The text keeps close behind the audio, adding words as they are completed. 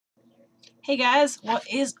Hey guys, what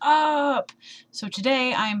is up? So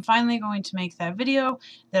today I am finally going to make that video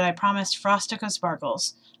that I promised Frostica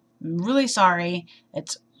Sparkles. I'm really sorry.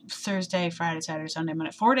 It's Thursday, Friday, Saturday, Sunday,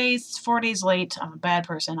 Monday. 4 days. It's 4 days late. I'm a bad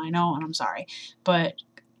person, I know, and I'm sorry. But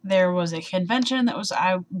there was a convention that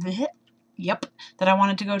I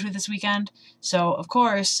wanted to go to this weekend. So of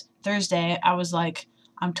course, Thursday I was like,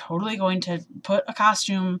 I'm totally going to put a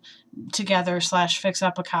costume together / fix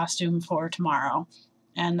up a costume for tomorrow.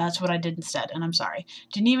 And that's what I did instead, and I'm sorry.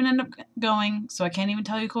 Didn't even end up going, so I can't even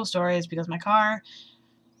tell you cool stories because my car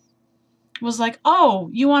was like, oh,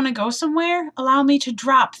 you want to go somewhere? Allow me to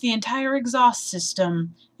drop the entire exhaust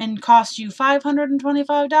system and cost you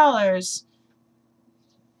 $525.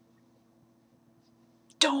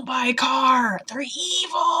 Don't buy a car! They're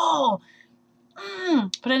evil!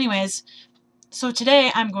 But anyways, so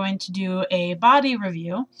today I'm going to do a body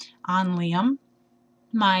review on Liam,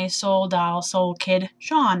 my soul doll, soul kid,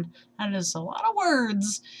 Sean. That is a lot of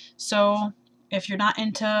words. So if you're not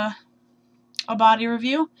into a body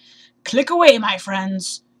review, click away, my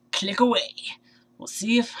friends. Click away. We'll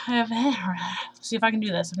see if I can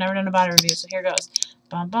do this. I've never done a body review, so here goes.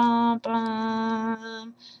 Bum bum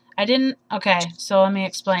bum. Okay, so let me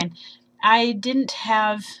explain. I don't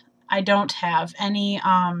have any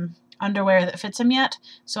underwear that fits him yet,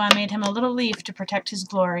 so I made him a little leaf to protect his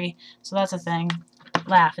glory. So that's a thing.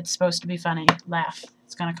 Laugh. It's supposed to be funny. Laugh.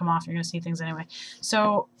 It's going to come off. You're going to see things anyway.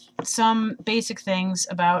 So some basic things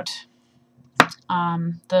about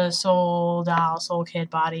the soul doll, soul kid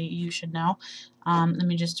body you should know. Let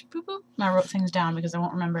me just I wrote things down because I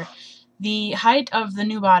won't remember. The height of the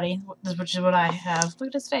new body, which is what I have. Look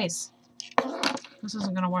at his face. This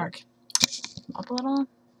isn't going to work. Up a little.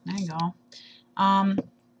 There you go.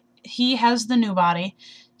 He has the new body.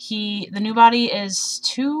 The new body is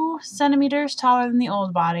 2 centimeters taller than the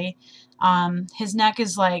old body. His neck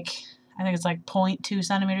is like, I think it's like 0.2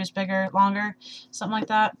 centimeters bigger, longer, something like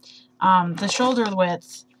that. The shoulder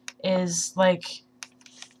width is like,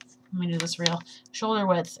 let me do this real. Shoulder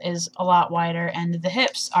width is a lot wider, and the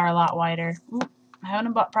hips are a lot wider. Ooh, having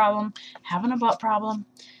a butt problem.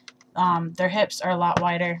 Their hips are a lot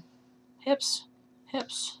wider. Hips.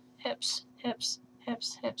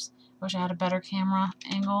 Wish I had a better camera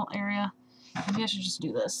angle area. Maybe I should just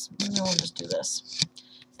do this. Maybe we'll just do this.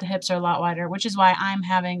 The hips are a lot wider, which is why I'm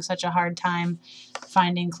having such a hard time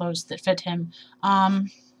finding clothes that fit him.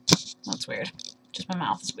 That's weird. Just my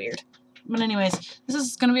mouth is weird. But anyways, this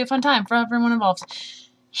is going to be a fun time for everyone involved.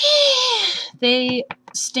 They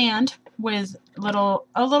stand with a little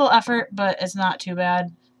effort, but it's not too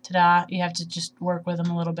bad. Ta-da. You have to just work with them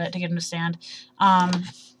a little bit to get them to stand. I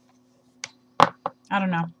don't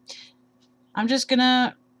know. I'm just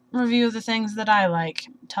gonna review the things that I like.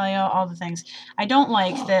 Tell you all the things. I don't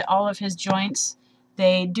like that all of his joints,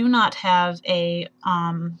 they do not have a,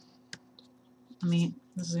 this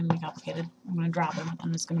is gonna be complicated. I'm gonna drop him,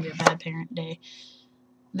 and it's gonna be a bad parent day.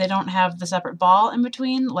 They don't have the separate ball in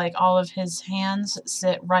between. Like, all of his hands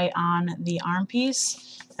sit right on the arm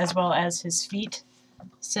piece, as well as his feet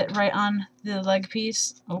sit right on the leg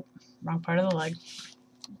piece. Oh, wrong part of the leg.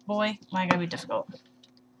 Boy, why gotta be difficult?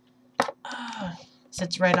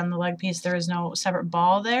 Sits right on the leg piece. There is no separate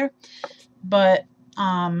ball there. But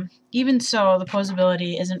even so, the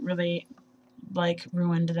posability isn't really like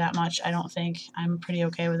ruined that much, I don't think. I'm pretty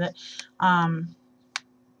okay with it.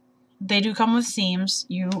 They do come with seams.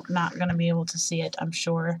 You're not going to be able to see it, I'm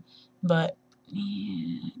sure. But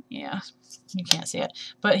yeah, you can't see it.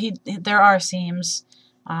 But there are seams.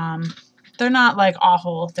 They're not like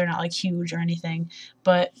awful. They're not like huge or anything.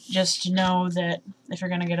 But just know that if you're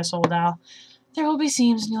going to get a soul doll, there will be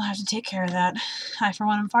seams and you'll have to take care of that. I, for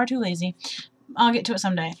one, am far too lazy. I'll get to it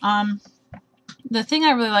someday. The thing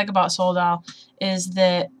I really like about soul doll is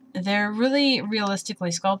that they're really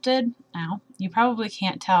realistically sculpted. Now, you probably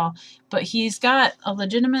can't tell, but he's got a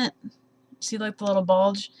legitimate, see like the little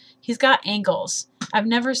bulge? He's got ankles. I've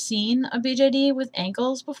never seen a BJD with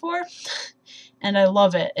ankles before, and I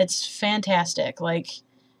love it. It's fantastic. Like,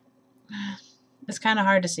 it's kind of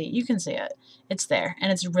hard to see. You can see it. It's there,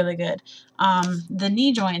 and it's really good. The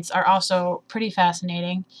knee joints are also pretty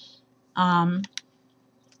fascinating. Let's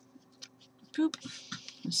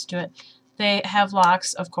do it. They have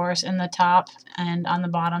locks, of course, in the top and on the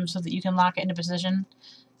bottom so that you can lock it into position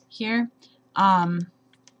here.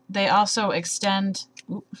 They also extend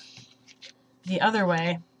the other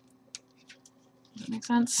way. Does that make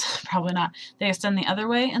sense? Probably not. They extend the other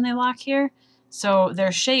way and they lock here. So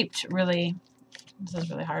they're shaped really, this is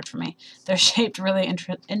really hard for me. They're shaped really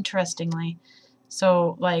interestingly.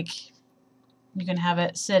 So, like, you can have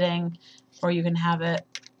it sitting, or you can have it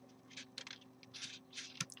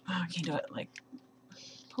I can't do it like,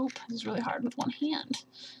 poop, this is really hard with one hand.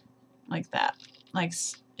 Like that. Like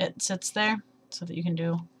it sits there so that you can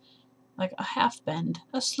do like a half bend,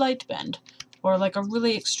 a slight bend, or like a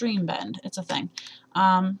really extreme bend. It's a thing.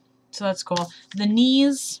 So that's cool. The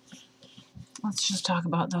knees, let's just talk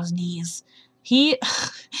about those knees. He,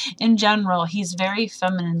 in general, he's very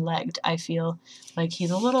feminine-legged, I feel. Like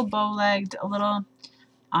he's a little bow-legged, a little,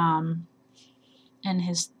 and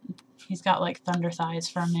he's got like thunder thighs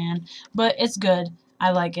for a man. But it's good.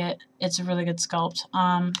 I like it. It's a really good sculpt.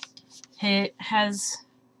 He has,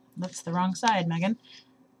 that's the wrong side, Megan.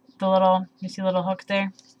 The little, you see a little hook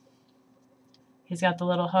there? He's got the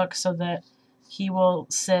little hook so that he will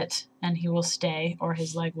sit and he will stay, or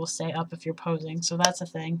his leg will stay up if you're posing. So that's a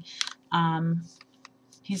thing.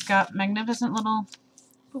 He's got magnificent little,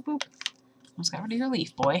 boop boop, almost got rid of your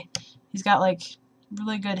leaf, boy. He's got like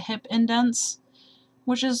really good hip indents,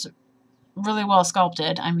 which is really well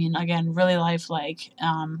sculpted. I mean, again, really lifelike,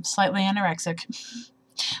 slightly anorexic,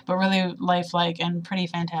 but really lifelike and pretty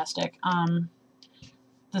fantastic.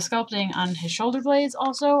 The sculpting on his shoulder blades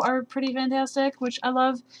also are pretty fantastic, which I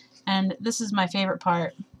love. And this is my favorite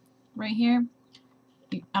part right here.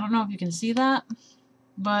 I don't know if you can see that,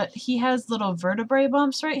 but he has little vertebrae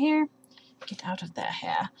bumps right here. Get out of that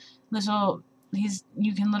hair.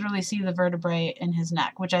 You can literally see the vertebrae in his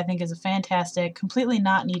neck, which I think is a fantastic, completely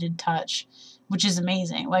not needed touch, which is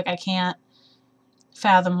amazing. Like, I can't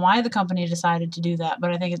fathom why the company decided to do that,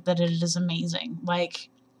 but I think that it is amazing. Like,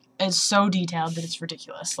 it's so detailed that it's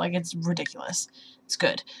ridiculous. Like, it's ridiculous. It's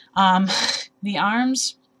good. The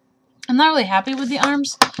arms, I'm not really happy with the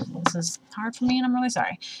arms. This is hard for me, and I'm really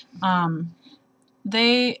sorry.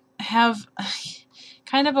 They have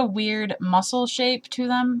kind of a weird muscle shape to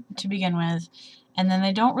them to begin with, and then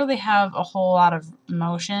they don't really have a whole lot of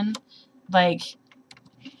motion. Like,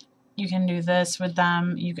 you can do this with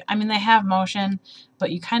them. I mean, they have motion,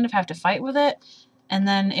 but you kind of have to fight with it. And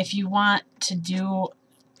then if you want to do,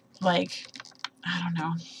 like, I don't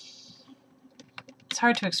know. It's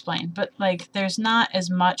hard to explain, but, like, there's not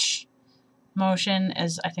as much motion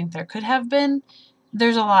as I think there could have been.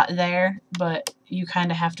 There's a lot there, but you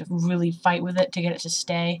kind of have to really fight with it to get it to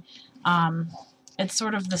stay. It's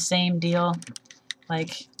sort of the same deal.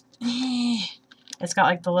 Like, it's got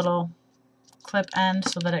like the little clip end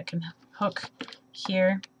so that it can hook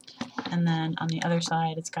here, and then on the other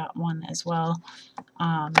side it's got one as well.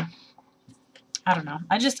 I don't know.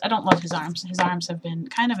 I don't love his arms. His arms have been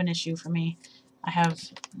kind of an issue for me.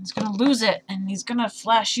 He's gonna lose it, and he's gonna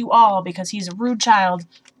flash you all because he's a rude child.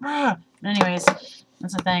 Anyways,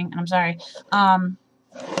 that's the thing, and I'm sorry.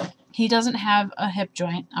 He doesn't have a hip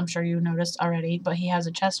joint, I'm sure you noticed already, but he has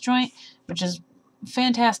a chest joint, which is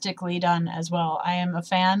fantastically done as well. I am a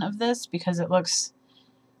fan of this because it looks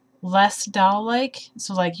less doll-like,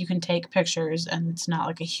 so like you can take pictures and it's not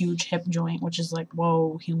like a huge hip joint, which is like,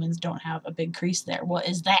 whoa, humans don't have a big crease there. What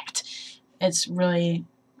is that? It's really,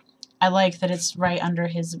 I like that it's right under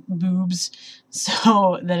his boobs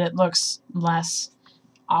so that it looks less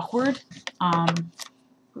awkward.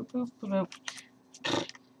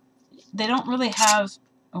 They don't really have,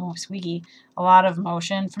 oh, squeaky, a lot of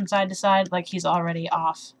motion from side to side. Like, he's already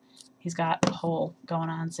off. He's got a hole going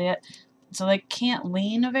on, see it? So they can't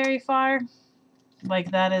lean very far.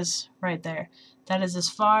 Like, that is right there. That is as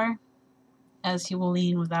far as he will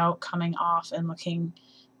lean without coming off and looking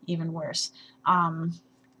even worse. I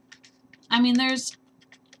mean, there's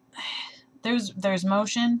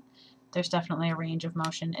motion. There's definitely a range of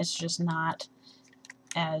motion. It's just not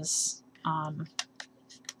as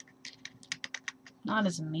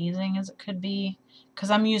amazing as it could be,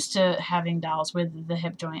 because I'm used to having dolls with the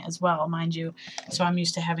hip joint as well, mind you, so I'm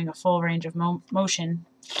used to having a full range of motion.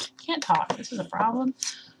 Can't talk. This is a problem.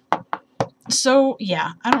 So,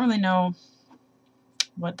 yeah, I don't really know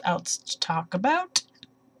what else to talk about.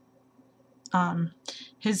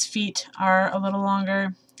 His feet are a little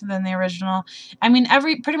longer than the original. I mean,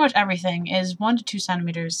 pretty much everything is 1 to 2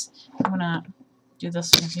 centimeters. I'm gonna do this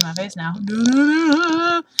so you can see my face now.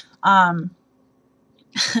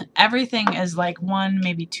 Everything is like 1,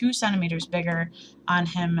 maybe 2 centimeters bigger on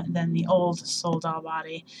him than the old Soul Doll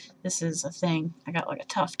body. This is a thing. I got like a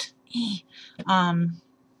tuft. But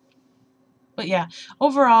yeah,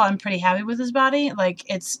 overall I'm pretty happy with his body. Like,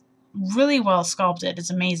 it's really well sculpted. It's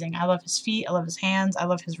amazing. I love his feet. I love his hands. I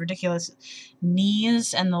love his ridiculous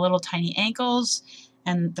knees and the little tiny ankles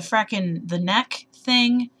and the neck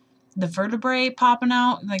thing. The vertebrae popping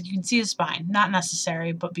out, like, you can see his spine. Not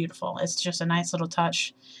necessary, but beautiful. It's just a nice little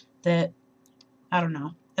touch that, I don't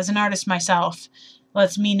know, as an artist myself,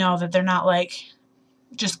 lets me know that they're not, like,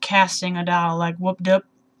 just casting a doll, like, whooped up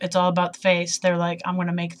it's all about the face. They're like, I'm going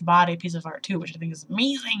to make the body a piece of art too, which I think is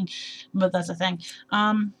amazing, but that's the thing.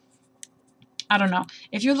 I don't know.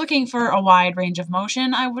 If you're looking for a wide range of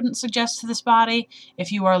motion, I wouldn't suggest this body.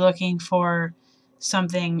 If you are looking for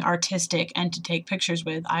something artistic and to take pictures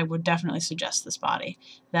with, I would definitely suggest this body.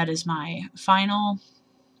 That is my final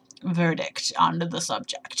verdict on the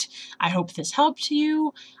subject. I hope this helped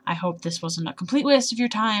you. I hope this wasn't a complete waste of your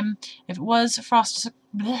time. If it was, Frost...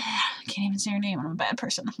 Bleh, I can't even say your name. I'm a bad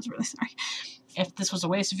person. I'm really sorry. If this was a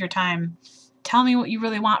waste of your time, tell me what you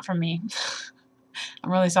really want from me.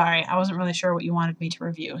 I'm really sorry. I wasn't really sure what you wanted me to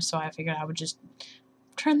review, so I figured I would just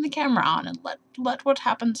turn the camera on and let what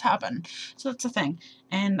happens happen. So that's the thing.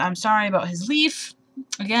 And I'm sorry about his leaf.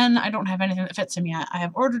 Again, I don't have anything that fits him yet. I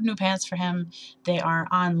have ordered new pants for him. They are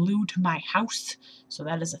en lieu to my house, so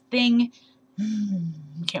that is a thing.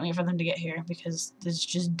 Can't wait for them to get here because this is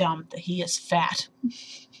just dumb that he is fat.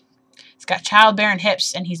 He's got childbearing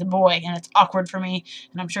hips and he's a boy and it's awkward for me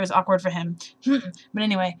and I'm sure it's awkward for him. But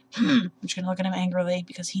anyway, I'm just gonna look at him angrily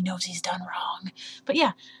because he knows he's done wrong. But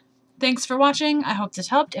yeah, thanks for watching. I hope this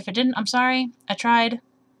helped. If it didn't, I'm sorry. I tried.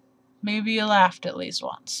 Maybe you laughed at least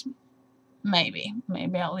once. Maybe I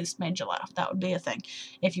at least made you laugh. That would be a thing.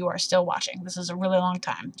 If you are still watching. This is a really long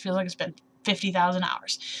time. It feels like it's been 50,000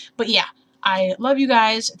 hours. But yeah, I love you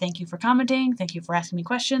guys. Thank you for commenting. Thank you for asking me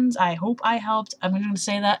questions. I hope I helped. I'm going to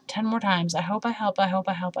say that 10 more times. I hope I help. I hope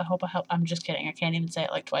I help. I hope I help. I'm just kidding. I can't even say it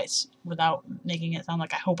like twice without making it sound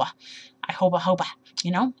like I hope. I hope.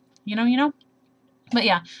 You know? But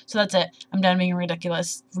yeah, so that's it. I'm done being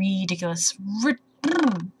ridiculous.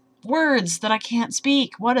 Words that I can't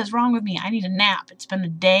speak. What is wrong with me? I need a nap. It's been a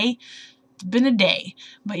day.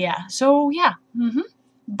 But yeah, so yeah.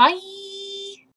 Bye.